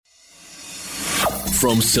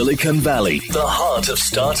From Silicon Valley, the heart of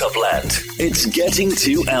startup land, it's Getting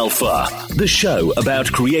to Alpha, the show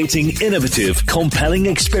about creating innovative, compelling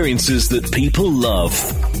experiences that people love.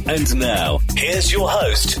 And now, here's your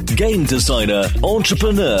host, game designer,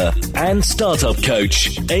 entrepreneur, and startup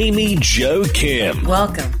coach, Amy Jo Kim.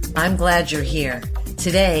 Welcome. I'm glad you're here.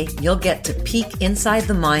 Today, you'll get to peek inside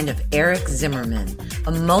the mind of Eric Zimmerman,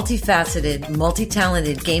 a multifaceted,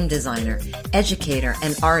 multi-talented game designer, educator,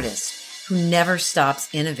 and artist who never stops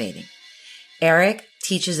innovating. Eric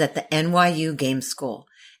teaches at the NYU Game School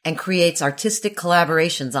and creates artistic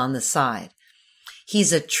collaborations on the side.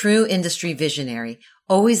 He's a true industry visionary,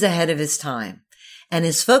 always ahead of his time, and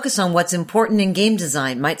his focus on what's important in game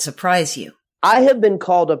design might surprise you. I have been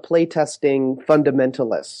called a playtesting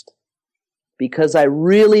fundamentalist because I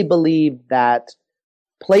really believe that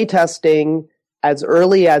playtesting as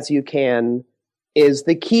early as you can is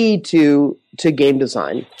the key to game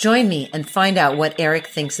design. Join me and find out what Eric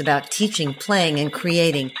thinks about teaching, playing, and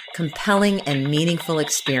creating compelling and meaningful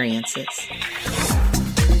experiences.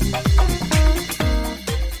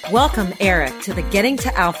 Welcome, Eric, to the Getting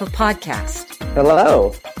to Alpha podcast.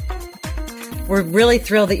 Hello. We're really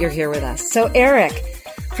thrilled that you're here with us. So, Eric,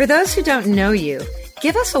 for those who don't know you,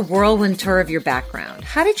 give us a whirlwind tour of your background.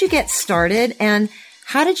 How did you get started, and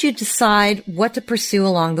how did you decide what to pursue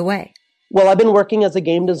along the way? Well, I've been working as a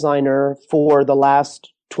game designer for the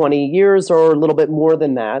last 20 years or a little bit more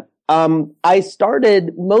than that. I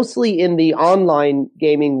started mostly in the online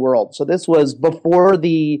gaming world. So this was before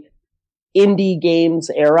the indie games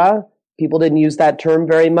era. People didn't use that term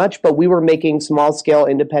very much, but we were making small-scale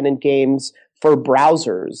independent games for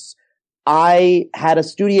browsers. I had a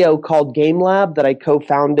studio called Game Lab that I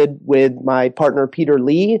co-founded with my partner Peter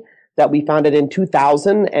Lee that we founded in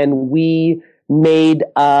 2000, and we made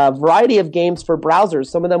a variety of games for browsers.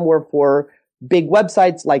 Some of them were for big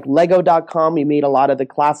websites like Lego.com. We made a lot of the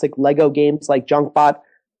classic Lego games like Junkbot.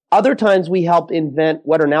 Other times we helped invent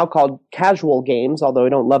what are now called casual games, although I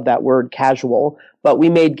don't love that word casual, but we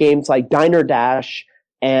made games like Diner Dash,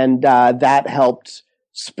 and that helped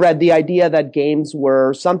spread the idea that games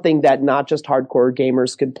were something that not just hardcore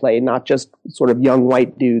gamers could play, not just sort of young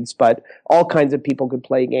white dudes, but all kinds of people could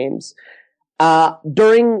play games.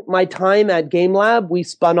 During my time at Game Lab, we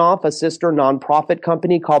spun off a sister nonprofit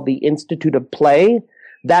company called the Institute of Play.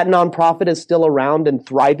 That nonprofit is still around and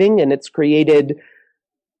thriving, and it's created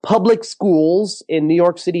public schools in New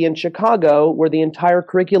York City and Chicago where the entire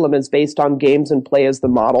curriculum is based on games and play as the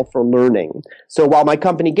model for learning. So while my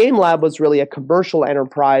company Game Lab was really a commercial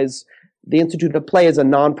enterprise, the Institute of Play is a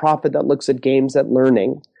nonprofit that looks at games and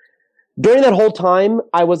learning. During that whole time,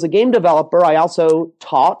 I was a game developer. I also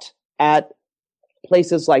taught at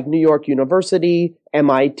places like New York University,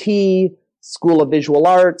 MIT, School of Visual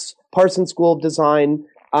Arts, Parsons School of Design.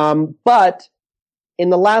 But in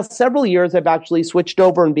the last several years, I've actually switched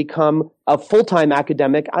over and become a full-time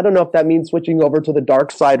academic. I don't know if that means switching over to the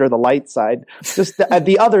dark side or the light side, just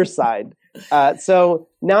the other side. So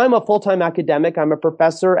now I'm a full-time academic. I'm a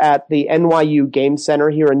professor at the NYU Game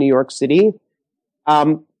Center here in New York City.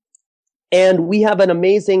 And we have an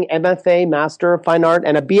amazing MFA, Master of Fine Art,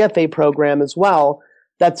 and a BFA program as well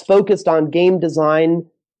that's focused on game design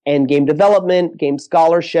and game development, game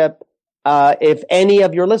scholarship. If any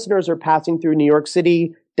of your listeners are passing through New York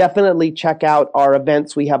City, definitely check out our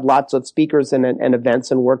events. We have lots of speakers and events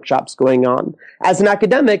and workshops going on. As an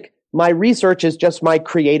academic, my research is just my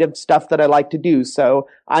creative stuff that I like to do. So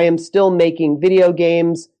I am still making video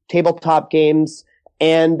games, tabletop games,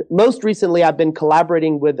 and most recently, I've been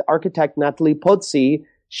collaborating with architect Natalie Pozzi.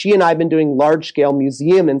 She and I have been doing large-scale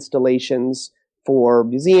museum installations for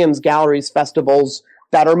museums, galleries, festivals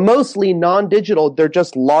that are mostly non-digital. They're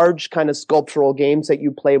just large kind of sculptural games that you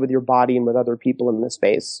play with your body and with other people in the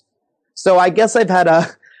space. So I guess I've had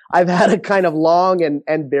a kind of long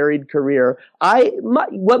and varied career.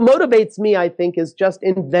 What motivates me, I think, is just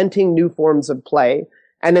inventing new forms of play.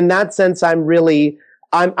 And in that sense,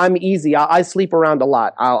 I'm easy. I sleep around a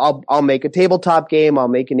lot. I'll make a tabletop game. I'll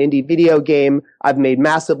make an indie video game. I've made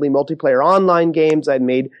massively multiplayer online games. I've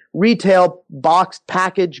made retail boxed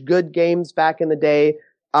package good games back in the day.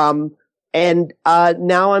 And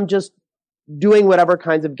now I'm just doing whatever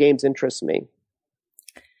kinds of games interest me.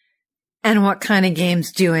 And what kind of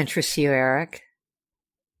games do interest you, Eric?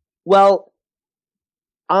 Well,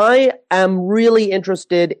 I am really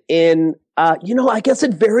interested in, I guess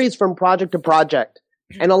it varies from project to project.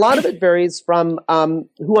 And a lot of it varies from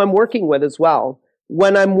who I'm working with as well.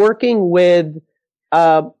 When I'm working with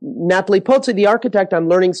Natalie Pozzi, the architect, I'm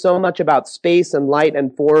learning so much about space and light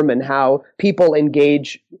and form and how people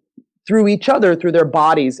engage through each other, through their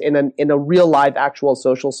bodies in a real live actual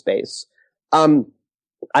social space.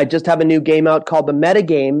 I just have a new game out called the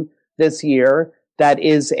Metagame this year. That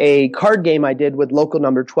is a card game I did with local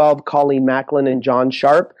number 12, Colleen Macklin and John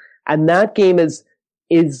Sharp. And that game is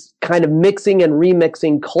kind of mixing and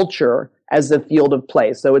remixing culture as a field of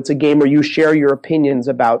play. So it's a game where you share your opinions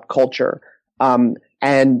about culture. And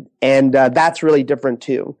that's really different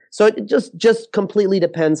too. So it just completely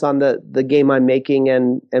depends on the game I'm making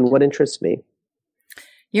and what interests me.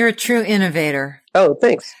 You're a true innovator. Oh,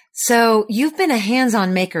 thanks. So you've been a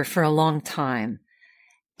hands-on maker for a long time,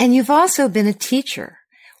 and you've also been a teacher.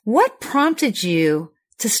 What prompted you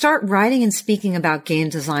to start writing and speaking about game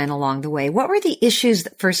design along the way? What were the issues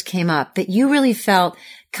that first came up that you really felt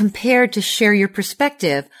compared to share your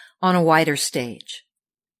perspective on a wider stage?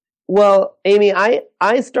 Well, Amy,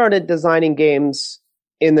 I started designing games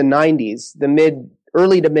in the 90s,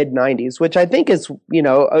 early to mid 90s, which I think is,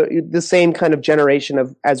 the same kind of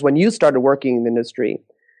generation as when you started working in the industry.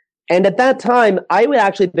 And at that time, I had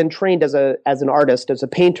actually been trained as an artist, as a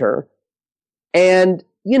painter. And,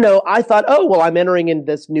 I thought, oh, well, I'm entering in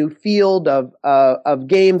this new field of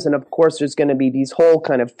games. And of course, there's going to be these whole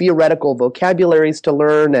kind of theoretical vocabularies to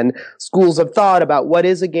learn and schools of thought about what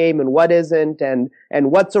is a game and what isn't, and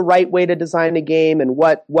what's a right way to design a game and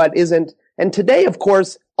what isn't. And today, of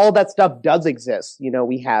course, all that stuff does exist.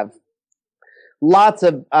 We have lots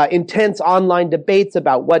of intense online debates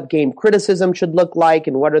about what game criticism should look like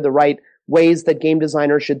and what are the right ways that game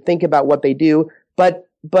designers should think about what they do.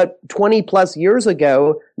 But 20 plus years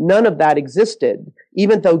ago, none of that existed,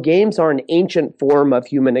 even though games are an ancient form of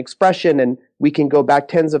human expression. And we can go back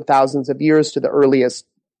tens of thousands of years to the earliest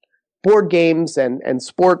board games and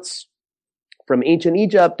sports from ancient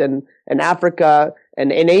Egypt and Africa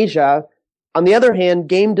and in Asia. On the other hand,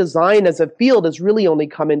 game design as a field has really only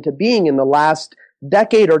come into being in the last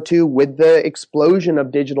decade or two with the explosion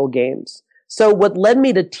of digital games. So what led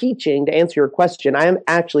me to teaching, to answer your question, I am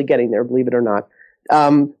actually getting there, believe it or not.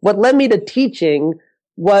 What led me to teaching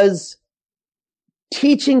was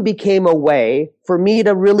teaching became a way for me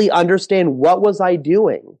to really understand what was I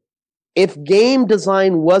doing. If game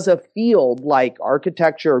design was a field like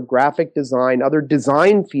architecture, graphic design, other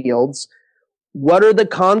design fields, what are the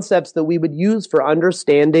concepts that we would use for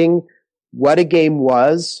understanding what a game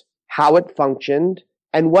was, how it functioned,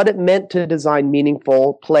 and what it meant to design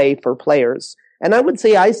meaningful play for players? And I would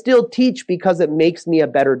say I still teach because it makes me a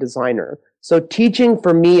better designer. So teaching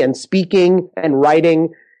for me and speaking and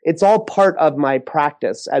writing, it's all part of my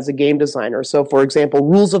practice as a game designer. So for example,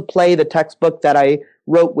 Rules of Play, the textbook that I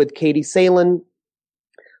wrote with Katie Salen,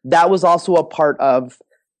 that was also a part of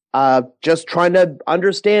just trying to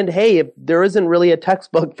understand, hey, if there isn't really a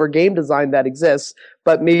textbook for game design that exists,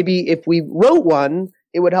 but maybe if we wrote one,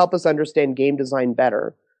 it would help us understand game design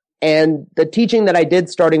better. And the teaching that I did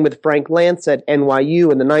starting with Frank Lantz at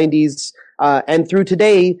NYU in the 90s and through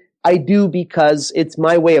today, I do because it's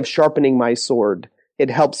my way of sharpening my sword.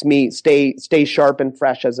 It helps me stay sharp and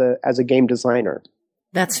fresh as a game designer.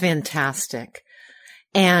 That's fantastic.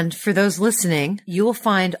 And for those listening, you will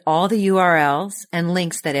find all the URLs and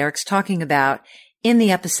links that Eric's talking about in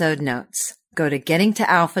the episode notes. Go to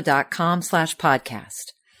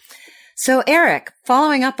gettingtoalpha.com/podcast. So Eric,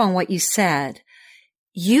 following up on what you said,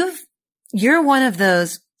 you're one of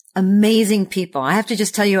those amazing people. I have to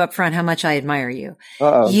just tell you up front how much I admire you.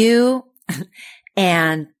 Uh-oh. You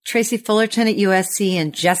and Tracy Fullerton at USC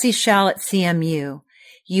and Jesse Schell at CMU,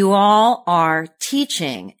 you all are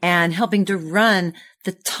teaching and helping to run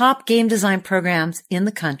the top game design programs in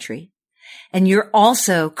the country. And you're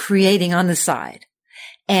also creating on the side.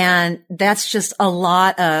 And that's just a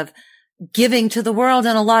lot of giving to the world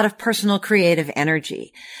and a lot of personal creative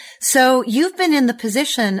energy. So you've been in the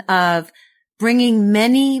position of bringing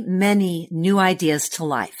many, many new ideas to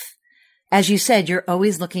life. As you said, you're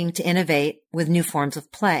always looking to innovate with new forms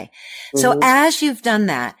of play. Mm-hmm. So as you've done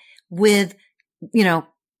that with,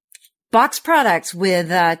 box products,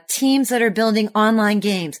 with teams that are building online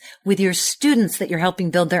games, with your students that you're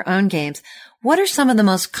helping build their own games, what are some of the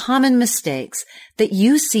most common mistakes that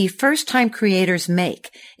you see first-time creators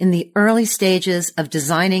make in the early stages of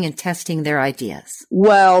designing and testing their ideas?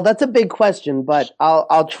 Well, that's a big question, but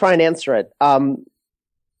I'll try and answer it.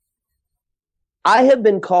 I have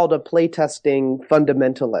been called a playtesting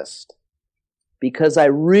fundamentalist because I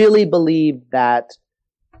really believe that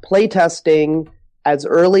playtesting as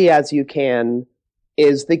early as you can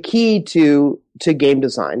is the key to game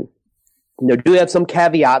design. Do have some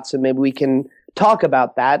caveats, and maybe we can talk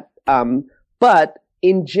about that. But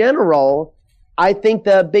in general, I think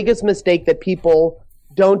the biggest mistake that people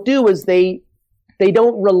don't do is they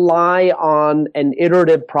don't rely on an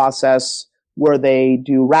iterative process where they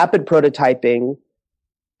do rapid prototyping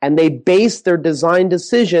and they base their design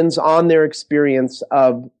decisions on their experience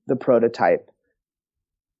of the prototype.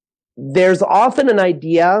 There's often an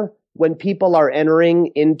idea when people are entering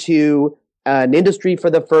into an industry for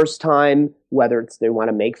the first time, whether it's they want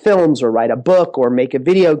to make films or write a book or make a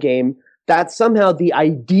video game, that somehow the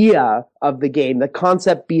idea of the game, the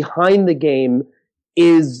concept behind the game,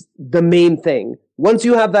 is the main thing. Once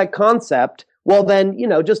you have that concept, well then,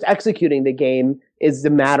 just executing the game is a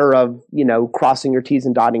matter of, crossing your T's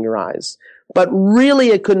and dotting your I's. But really,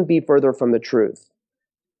 it couldn't be further from the truth.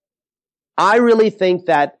 I really think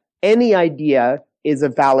that any idea is a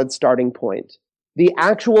valid starting point. The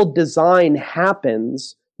actual design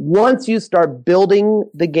happens once you start building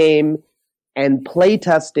the game and play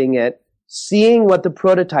testing it, seeing what the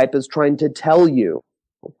prototype is trying to tell you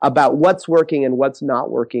about what's working and what's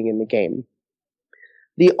not working in the game.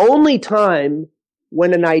 The only time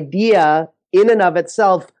when an idea in and of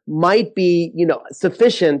itself might be,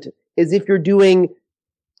 sufficient is if you're doing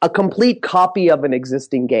a complete copy of an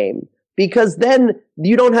existing game, because then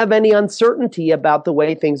you don't have any uncertainty about the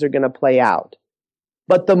way things are going to play out.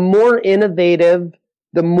 But the more innovative,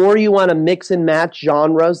 the more you want to mix and match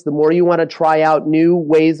genres, the more you want to try out new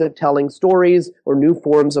ways of telling stories or new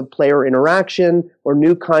forms of player interaction or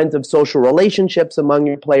new kinds of social relationships among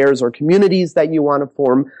your players or communities that you want to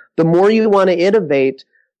form, the more you want to innovate,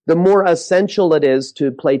 the more essential it is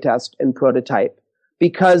to playtest and prototype,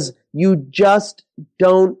 because you just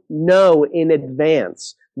don't know in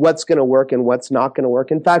advance what's going to work and what's not going to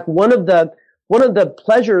work. In fact, one of the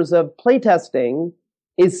pleasures of playtesting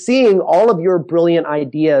is seeing all of your brilliant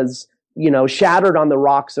ideas, shattered on the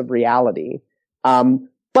rocks of reality.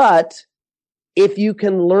 But if you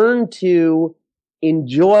can learn to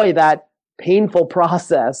enjoy that painful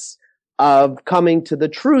process of coming to the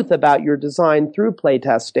truth about your design through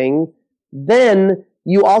playtesting, then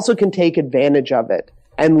you also can take advantage of it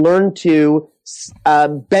and learn to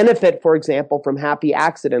benefit, for example, from happy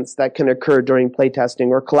accidents that can occur during playtesting,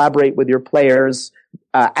 or collaborate with your players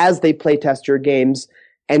as they playtest your games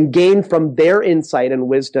and gain from their insight and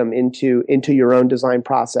wisdom into your own design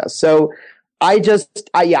process. So I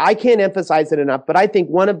can't emphasize it enough, but I think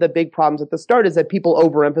one of the big problems at the start is that people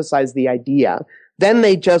overemphasize the idea. Then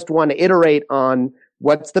they just want to iterate on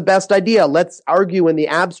what's the best idea. Let's argue in the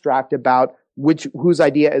abstract about whose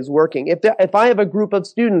idea is working. If I have a group of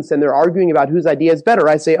students and they're arguing about whose idea is better,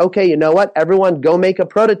 I say, okay, you know what? Everyone go make a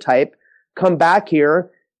prototype, come back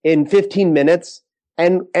here in 15 minutes,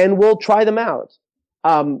 and we'll try them out.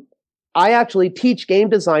 I actually teach game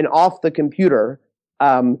design off the computer,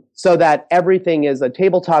 so that everything is a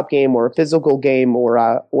tabletop game or a physical game or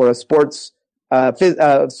a sports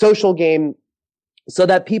social game, so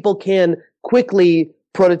that people can quickly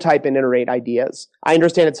prototype and iterate ideas. I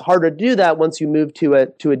understand it's harder to do that once you move to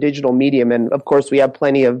a digital medium, and of course we have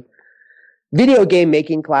plenty of video game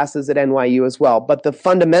making classes at NYU as well. But the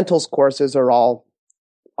fundamentals courses are all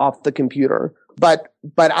off the computer. But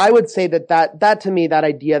I would say that to me, that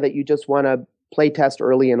idea that you just want to play test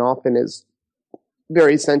early and often is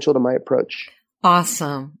very essential to my approach.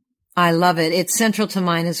 Awesome. I love it. It's central to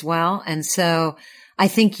mine as well. And so I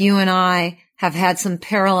think you and I have had some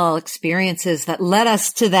parallel experiences that led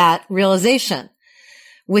us to that realization,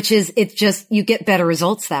 which is you get better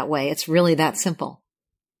results that way. It's really that simple.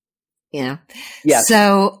 Yes.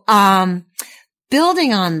 So,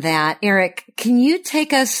 building on that, Eric, can you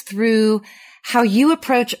take us through how you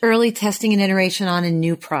approach early testing and iteration on a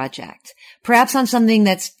new project? Perhaps on something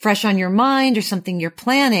that's fresh on your mind or something you're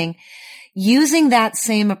planning, using that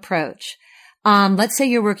same approach. Let's say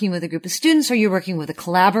you're working with a group of students or you're working with a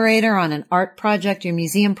collaborator on an art project or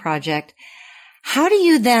museum project. How do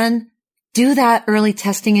you then do that early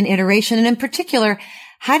testing and iteration? And in particular,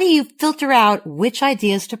 how do you filter out which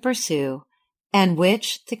ideas to pursue and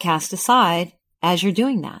which to cast aside as you're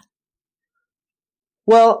doing that?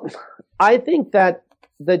 Well, I think that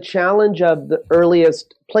the challenge of the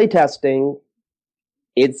earliest playtesting,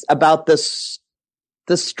 it's about the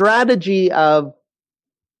strategy of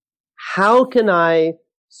how can I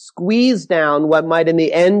squeeze down what might in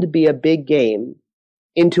the end be a big game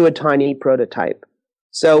into a tiny prototype.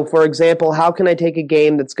 So, for example, how can I take a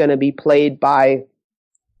game that's going to be played by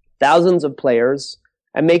thousands of players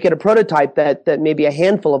and make it a prototype that maybe a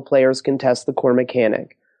handful of players can test the core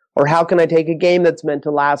mechanic? Or how can I take a game that's meant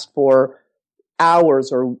to last for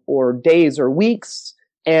hours or days or weeks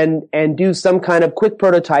and do some kind of quick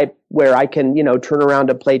prototype where I can, turn around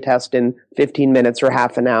a playtest in 15 minutes or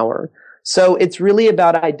half an hour. So it's really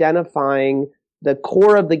about identifying the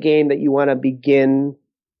core of the game that you want to begin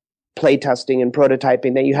playtesting and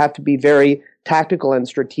prototyping, that you have to be very tactical and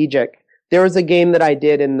strategic. There was a game that I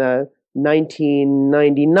did in the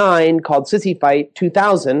 1999 called Sissy Fight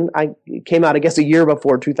 2000. It came out, I guess, a year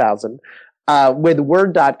before 2000, with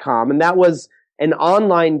Word.com. And that was an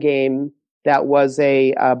online game that was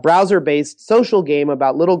a browser-based social game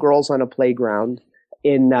about little girls on a playground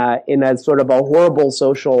in a sort of a horrible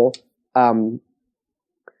social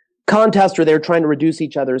contest where they're trying to reduce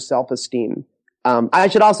each other's self-esteem. I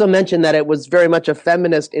should also mention that it was very much a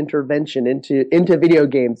feminist intervention into video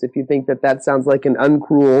games. If you think that sounds like an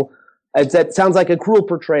uncruel, that sounds like a cruel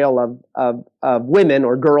portrayal of women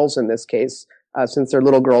or girls in this case, since they're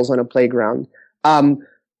little girls on a playground. In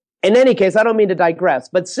any case, I don't mean to digress,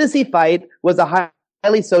 but Sissy Fight was a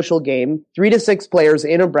highly social game, 3 to 6 players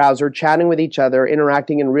in a browser, chatting with each other,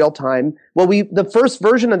 interacting in real time. Well, the first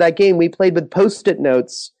version of that game, we played with Post-it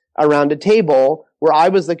notes around a table where I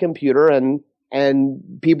was the computer and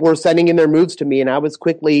people were sending in their moves to me, and I was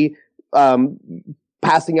quickly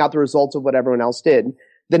passing out the results of what everyone else did.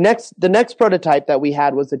 The next prototype that we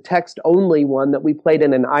had was a text-only one that we played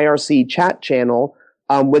in an IRC chat channel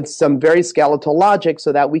with some very skeletal logic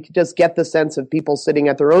so that we could just get the sense of people sitting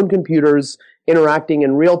at their own computers interacting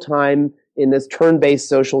in real time in this turn-based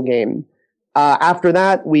social game. After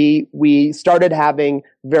that, we started having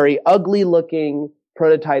very ugly-looking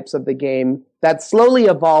prototypes of the game that slowly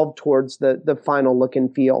evolved towards the final look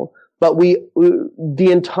and feel. But the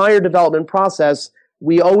entire development process,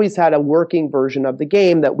 we always had a working version of the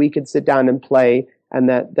game that we could sit down and play, and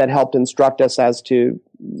that helped instruct us as to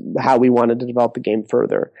how we wanted to develop the game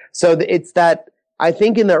further. So it's that, I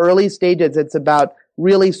think in the early stages, it's about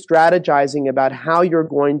really strategizing about how you're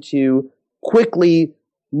going to quickly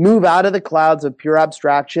move out of the clouds of pure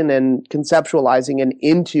abstraction and conceptualizing and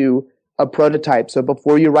into a prototype. So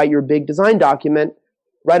before you write your big design document,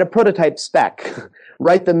 write a prototype spec.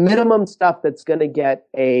 Write the minimum stuff that's going to get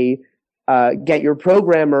your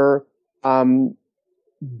programmer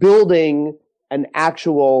building an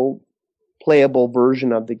actual playable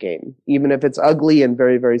version of the game, even if it's ugly and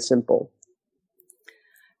very, very simple.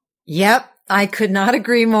 Yep, I could not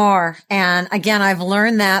agree more. And again, I've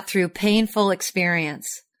learned that through painful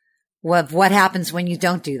experience of what happens when you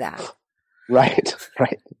don't do that. Right.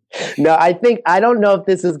 No, I don't know if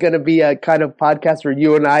this is going to be a kind of podcast where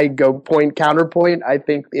you and I go point counterpoint. I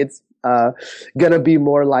think it's going to be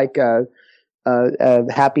more like a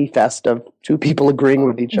happy fest of two people agreeing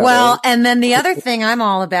with each other. Well, and then the other thing I'm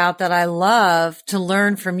all about that I love to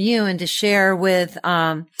learn from you and to share with,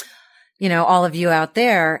 all of you out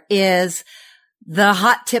there is the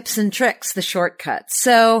hot tips and tricks, the shortcuts.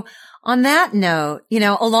 So on that note,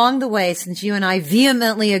 along the way, since you and I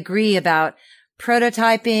vehemently agree about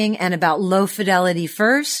prototyping and about low fidelity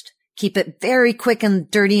first, keep it very quick and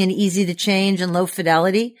dirty and easy to change and low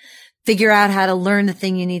fidelity. Figure out how to learn the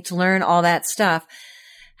thing you need to learn, all that stuff.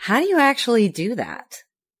 How do you actually do that?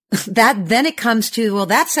 Then it comes to, well,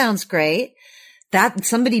 that sounds great. That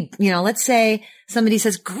somebody, let's say somebody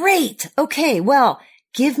says, great. Okay. Well,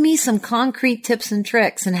 give me some concrete tips and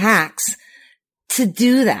tricks and hacks to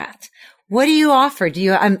do that. What do you offer?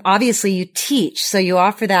 Obviously you teach, so you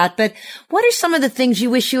offer that, but what are some of the things you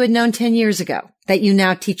wish you had known 10 years ago that you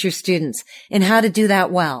now teach your students and how to do that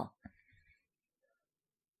well?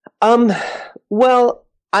 Well,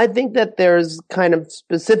 I think that there's kind of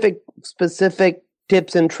specific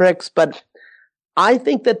tips and tricks, but I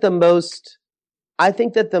think that the most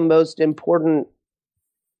important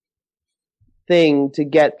thing to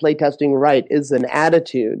get playtesting right is an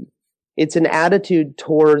attitude. It's an attitude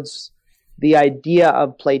towards the idea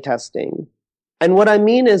of playtesting. And what I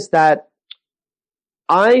mean is that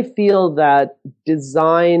I feel that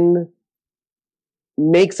design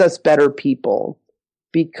makes us better people.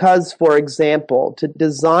 Because, for example, to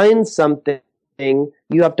design something,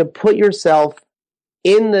 you have to put yourself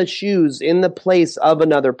in the shoes, in the place of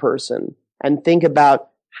another person, and think about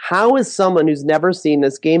how is someone who's never seen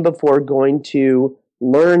this game before going to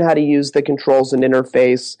learn how to use the controls and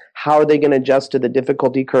interface? How are they going to adjust to the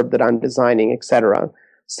difficulty curve that I'm designing, etc.?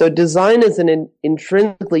 So design is an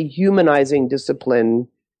intrinsically humanizing discipline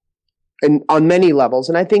on many levels,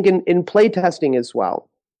 and I think in playtesting as well.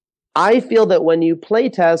 I feel that when you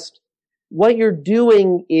playtest, what you're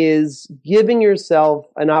doing is giving yourself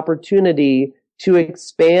an opportunity to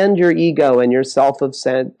expand your ego and your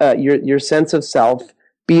your sense of self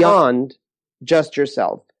beyond just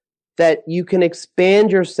yourself. That you can expand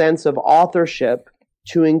your sense of authorship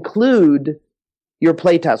to include your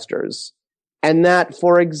playtesters. And that,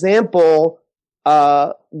 for example,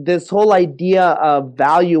 this whole idea of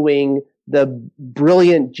valuing the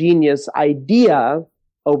brilliant genius idea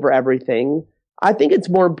over everything, I think it's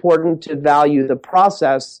more important to value the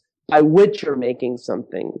process by which you're making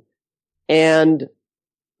something. And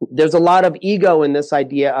there's a lot of ego in this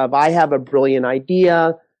idea of I have a brilliant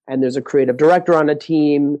idea and there's a creative director on a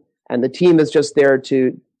team and the team is just there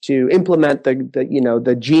to implement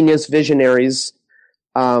the genius visionaries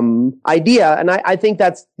idea. And I think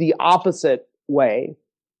that's the opposite way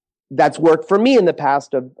that's worked for me in the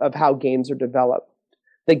past of how games are developed.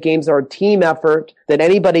 That games are a team effort, that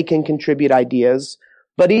anybody can contribute ideas,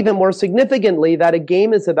 but even more significantly, that a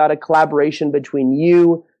game is about a collaboration between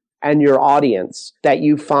you and your audience that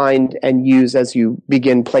you find and use as you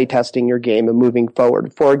begin playtesting your game and moving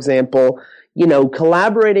forward. For example,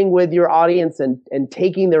 collaborating with your audience and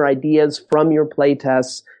taking their ideas from your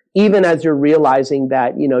playtests, even as you're realizing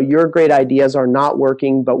that, your great ideas are not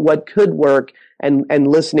working, but what could work and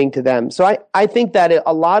listening to them. So I think that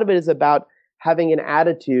a lot of it is about having an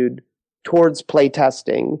attitude towards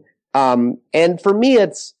playtesting. And for me,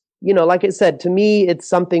 it's, like I said, to me, it's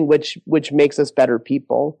something which makes us better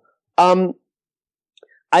people.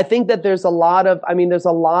 I think that there's a lot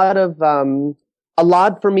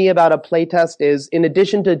for me about a playtest is, in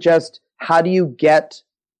addition to just how do you get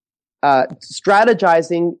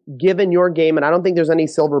strategizing given your game, and I don't think there's any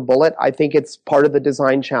silver bullet. I think it's part of the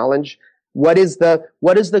design challenge. What is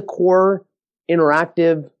the core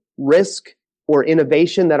interactive risk or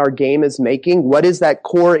innovation that our game is making? What is that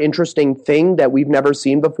core interesting thing that we've never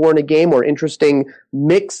seen before in a game, or interesting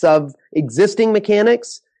mix of existing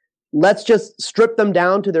mechanics? Let's just strip them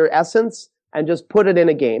down to their essence and just put it in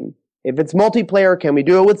a game. If it's multiplayer, can we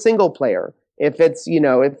do it with single player? If it's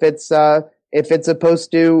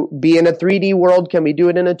supposed to be in a 3D world, can we do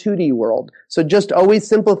it in a 2D world? So just always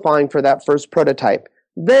simplifying for that first prototype.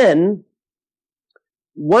 Then,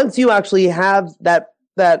 once you actually have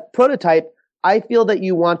that prototype, I feel that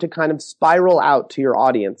you want to kind of spiral out to your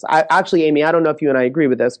audience. Actually, Amy, I don't know if you and I agree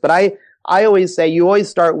with this, but I always say you always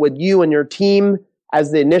start with you and your team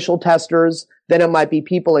as the initial testers. Then it might be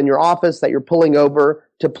people in your office that you're pulling over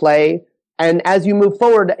to play. And as you move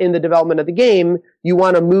forward in the development of the game, you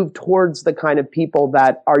want to move towards the kind of people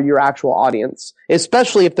that are your actual audience,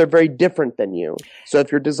 especially if they're very different than you. So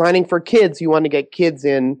if you're designing for kids, you want to get kids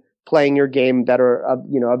in playing your game that are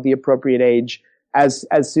of the appropriate age as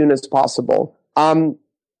soon as possible. And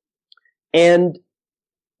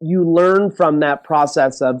you learn from that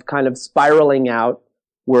process of kind of spiraling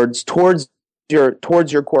outwards towards your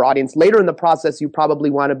core audience. Later in the process, you probably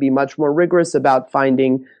want to be much more rigorous about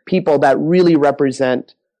finding people that really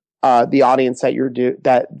represent the audience that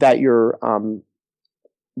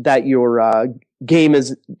your game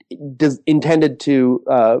is intended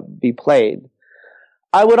to be played.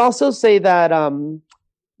 I would also say that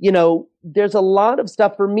there's a lot of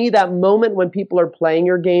stuff for me. That moment when people are playing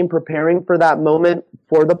your game, preparing for that moment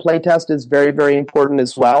for the playtest is very, very important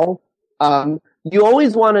as well. You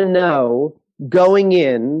always want to know, going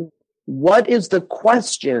in, what is the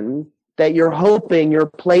question that you're hoping your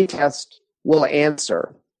playtest will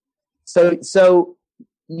answer? So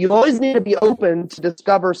you always need to be open to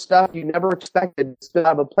discover stuff you never expected to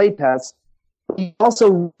have a playtest. You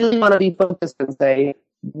also really want to be focused and say,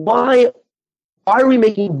 why are we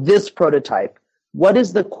making this prototype? What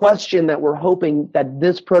is the question that we're hoping that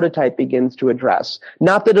this prototype begins to address?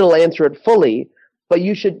 Not that it'll answer it fully, but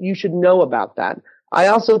you should know about that. I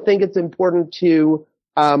also think it's important to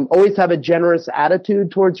always have a generous attitude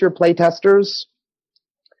towards your playtesters.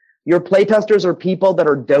 Your playtesters are people that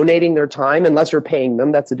are donating their time, unless you're paying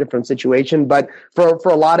them. That's a different situation. But for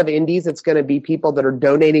a lot of indies, it's going to be people that are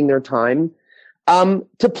donating their time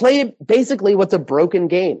to play basically what's a broken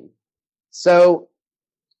game. So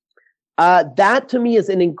that to me is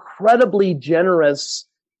an incredibly generous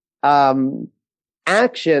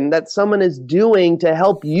action that someone is doing to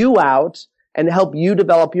help you out and help you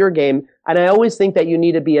develop your game. And I always think that you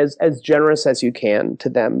need to be as generous as you can to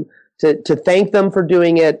them, to thank them for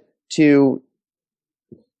doing it, to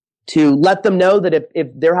let them know that if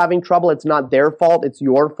they're having trouble, it's not their fault, it's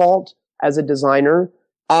your fault as a designer.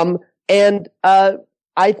 And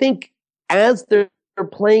I think as they're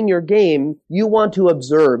playing your game, you want to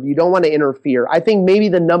observe. You don't want to interfere. I think maybe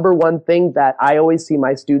the number one thing that I always see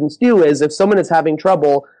my students do is, if someone is having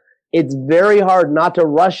trouble, it's very hard not to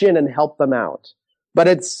rush in and help them out. But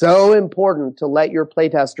it's so important to let your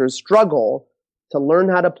playtesters struggle to learn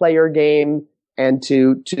how to play your game and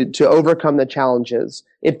to overcome the challenges.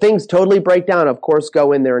 If things totally break down, of course,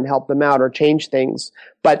 go in there and help them out or change things.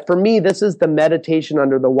 But for me, this is the meditation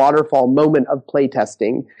under the waterfall moment of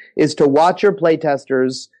playtesting, is to watch your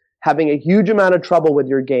playtesters having a huge amount of trouble with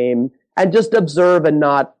your game and just observe and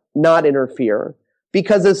not interfere.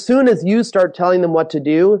 Because as soon as you start telling them what to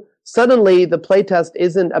do, suddenly the playtest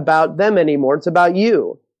isn't about them anymore. It's about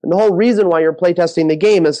you. And the whole reason why you're playtesting the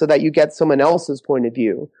game is so that you get someone else's point of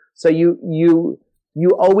view. So you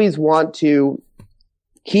always want to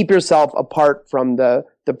keep yourself apart from the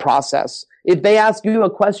process. If they ask you a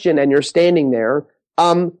question and you're standing there,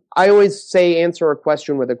 I always say answer a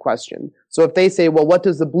question with a question. So if they say, well, what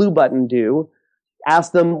does the blue button do?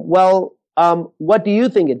 Ask them, well, what do you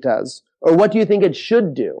think it does? Or what do you think it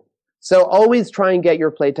should do? So always try and get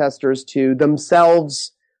your playtesters to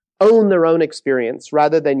themselves own their own experience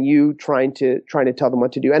rather than you trying to tell them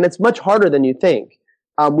what to do. And it's much harder than you think.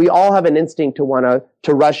 We all have an instinct to want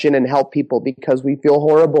to rush in and help people because we feel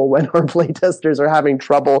horrible when our playtesters are having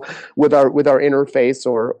trouble with our interface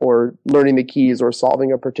or learning the keys or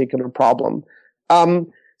solving a particular problem.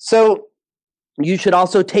 So you should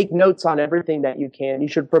also take notes on everything that you can. You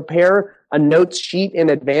should prepare a notes sheet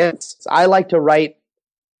in advance. I like to write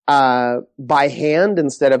by hand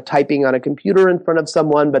instead of typing on a computer in front of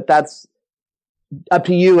someone, but that's up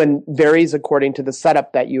to you and varies according to the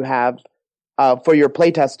setup that you have for your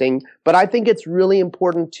playtesting. But I think it's really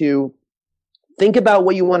important to think about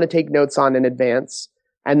what you want to take notes on in advance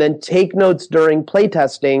and then take notes during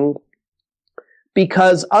playtesting,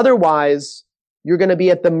 because otherwise you're going to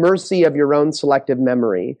be at the mercy of your own selective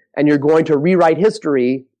memory and you're going to rewrite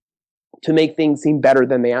history to make things seem better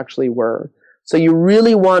than they actually were. So you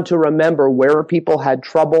really want to remember where people had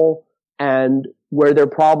trouble and where their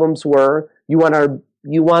problems were. You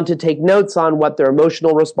want to take notes on what their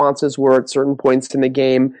emotional responses were at certain points in the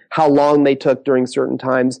game, how long they took during certain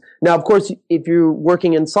times. Now, of course, if you're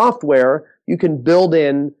working in software, you can build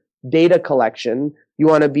in data collection. You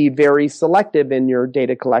want to be very selective in your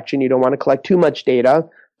data collection. You don't want to collect too much data,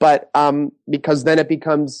 but because then it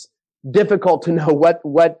becomes difficult to know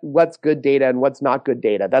what's good data and what's not good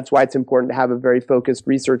data. That's why it's important to have a very focused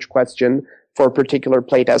research question for a particular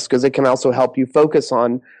playtest, because it can also help you focus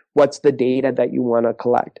on what's the data that you want to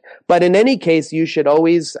collect. But in any case, you should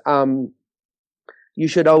always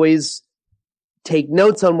take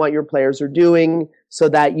notes on what your players are doing so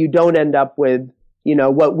that you don't end up with,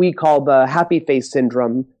 what we call the happy face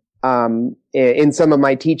syndrome in some of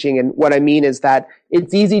my teaching. And what I mean is that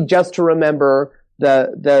it's easy just to remember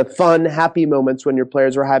the fun, happy moments when your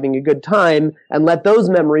players are having a good time and let those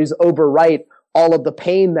memories overwrite all of the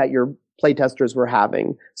pain that your playtesters were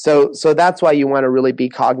having. So that's why you want to really be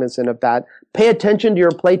cognizant of that. Pay attention to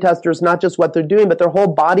your playtesters, not just what they're doing, but their whole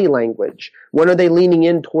body language. When are they leaning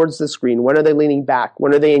in towards the screen? When are they leaning back?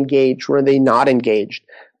 When are they engaged? When are they not engaged?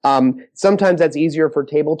 Sometimes that's easier for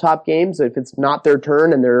tabletop games. If it's not their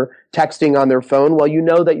turn and they're texting on their phone, well, you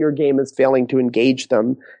know that your game is failing to engage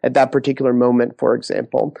them at that particular moment, for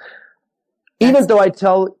example. Even though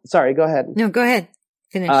sorry, go ahead. No, go ahead.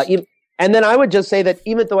 Finish. And then I would just say that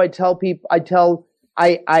even though I try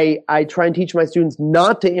and teach my students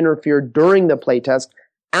not to interfere during the playtest.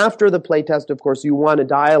 After the playtest, of course, you want a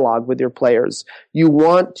dialogue with your players. You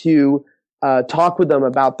want to talk with them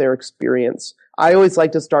about their experience. I always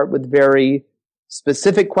like to start with very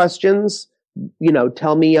specific questions.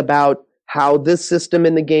 Tell me about how this system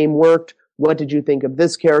in the game worked. What did you think of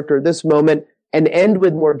this character, this moment? And end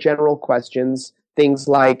with more general questions. Things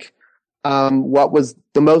like, what was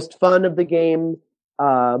the most fun of the game?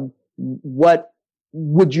 What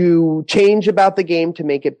would you change about the game to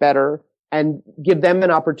make it better? And give them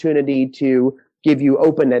an opportunity to give you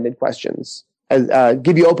open-ended questions,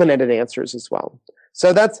 give you open-ended answers as well.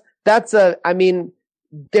 So there's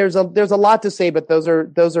a lot to say, but those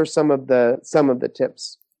are some of the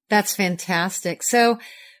tips. That's fantastic. So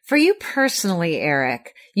for you personally,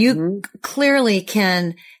 Eric, you clearly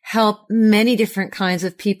can help many different kinds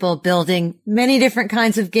of people building many different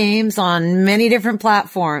kinds of games on many different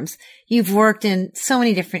platforms. You've worked in so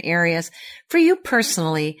many different areas. For you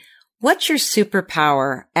personally, what's your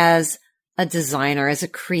superpower as a designer, as a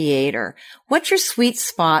creator? What's your sweet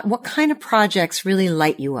spot? What kind of projects really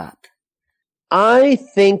light you up? I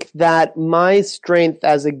think that my strength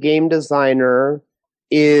as a game designer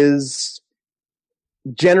is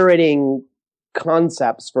generating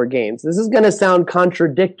concepts for games. This is going to sound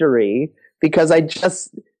contradictory because I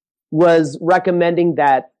just was recommending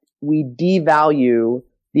that we devalue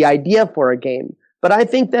the idea for a game. But I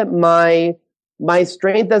think that my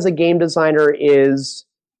strength as a game designer is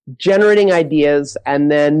generating ideas and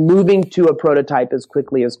then moving to a prototype as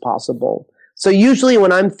quickly as possible. So usually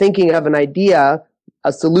when I'm thinking of an idea,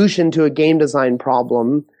 a solution to a game design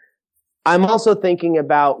problem, I'm also thinking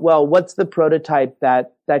about, well, what's the prototype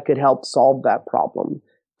that could help solve that problem?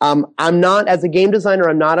 As a game designer,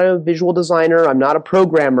 I'm not a visual designer. I'm not a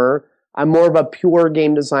programmer. I'm more of a pure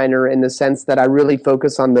game designer in the sense that I really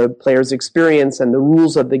focus on the player's experience and the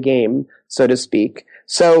rules of the game, so to speak.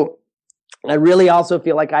 So I really also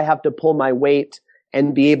feel like I have to pull my weight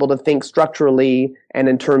and be able to think structurally and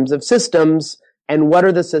in terms of systems, and what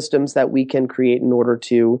are the systems that we can create in order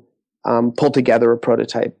to pull together a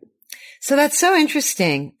prototype. So that's so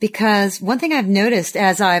interesting, because one thing I've noticed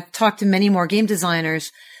as I've talked to many more game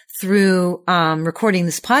designers through recording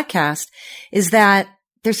this podcast is that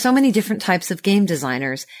there's so many different types of game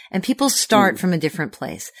designers, and people start from a different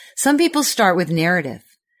place. Some people start with narrative.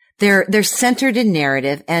 They're centered in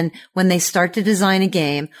narrative, and when they start to design a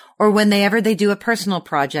game, or whenever they do a personal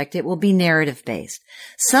project, it will be narrative based.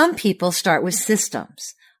 Some people start with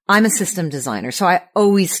systems. I'm a system designer, so I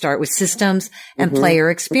always start with systems and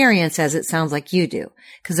player experience, as it sounds like you do,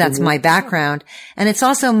 because that's my background, and it's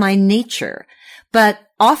also my nature. But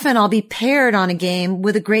often I'll be paired on a game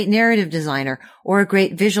with a great narrative designer or a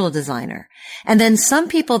great visual designer. And then some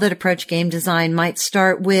people that approach game design might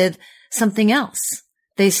start with something else.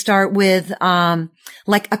 They start with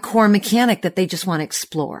like a core mechanic that they just want to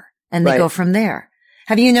explore, and they go from there.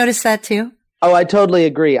 Have you noticed that too? Oh, I totally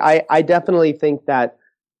agree. I definitely think that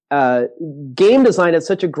game design is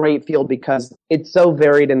such a great field because it's so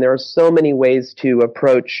varied, and there are so many ways to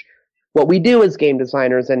approach what we do as game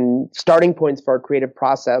designers and starting points for our creative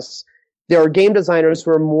process. There are game designers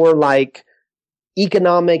who are more like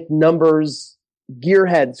economic numbers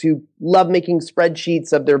gearheads who love making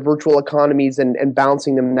spreadsheets of their virtual economies and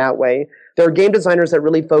balancing them in that way. There are game designers that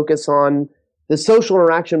really focus on the social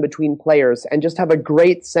interaction between players and just have a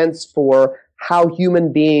great sense for how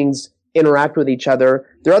human beings interact with each other.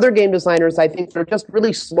 There are other game designers, I think, that are just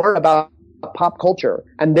really smart about pop culture,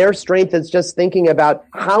 and their strength is just thinking about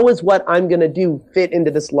how is what I'm going to do fit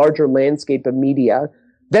into this larger landscape of media.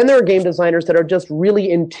 Then there are game designers that are just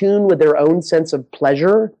really in tune with their own sense of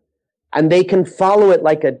pleasure, and they can follow it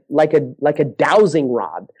like a dowsing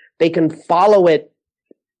rod. They can follow it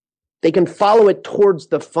towards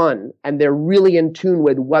the fun, and they're really in tune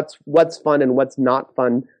with what's fun and what's not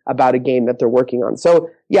fun about a game that they're working on. So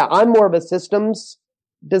yeah, I'm more of a systems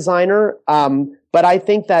designer, but I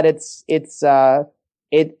think that it's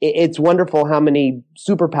wonderful how many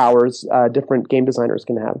superpowers different game designers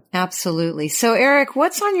can have. Absolutely. So Eric,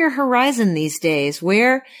 what's on your horizon these days?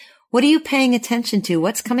 What are you paying attention to?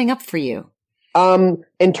 What's coming up for you?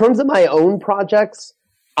 In terms of my own projects,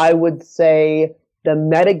 I would say the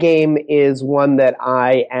metagame is one that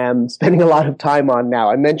I am spending a lot of time on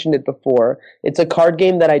now. I mentioned it before. It's a card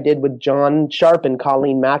game that I did with John Sharp and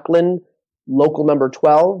Colleen Macklin, local number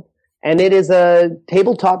 12. And it is a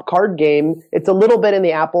tabletop card game. It's a little bit in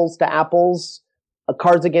the apples to apples,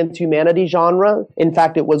 Cards Against Humanity genre. In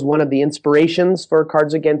fact, it was one of the inspirations for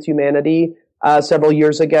Cards Against Humanity several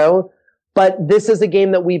years ago. But this is a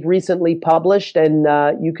game that we've recently published, and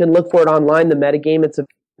you can look for it online, the metagame. It's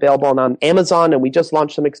available on Amazon, and we just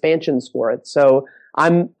launched some expansions for it. So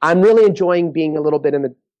I'm really enjoying being a little bit in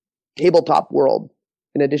the tabletop world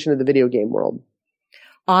in addition to the video game world.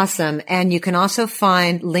 Awesome. And you can also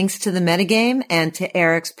find links to the metagame and to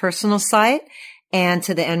Eric's personal site and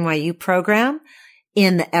to the NYU program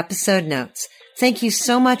in the episode notes. Thank you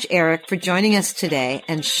so much, Eric, for joining us today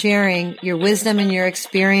and sharing your wisdom and your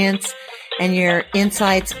experience and your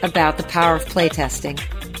insights about the power of playtesting.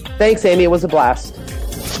 Thanks, Amy. It was a blast.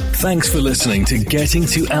 Thanks for listening to Getting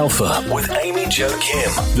to Alpha with Amy Jo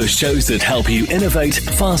Kim, the shows that help you innovate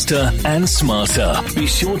faster and smarter. Be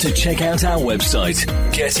sure to check out our website,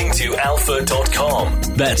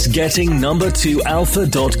 gettingtoalpha.com. That's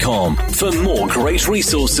getting2alpha.com for more great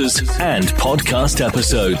resources and podcast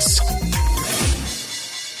episodes.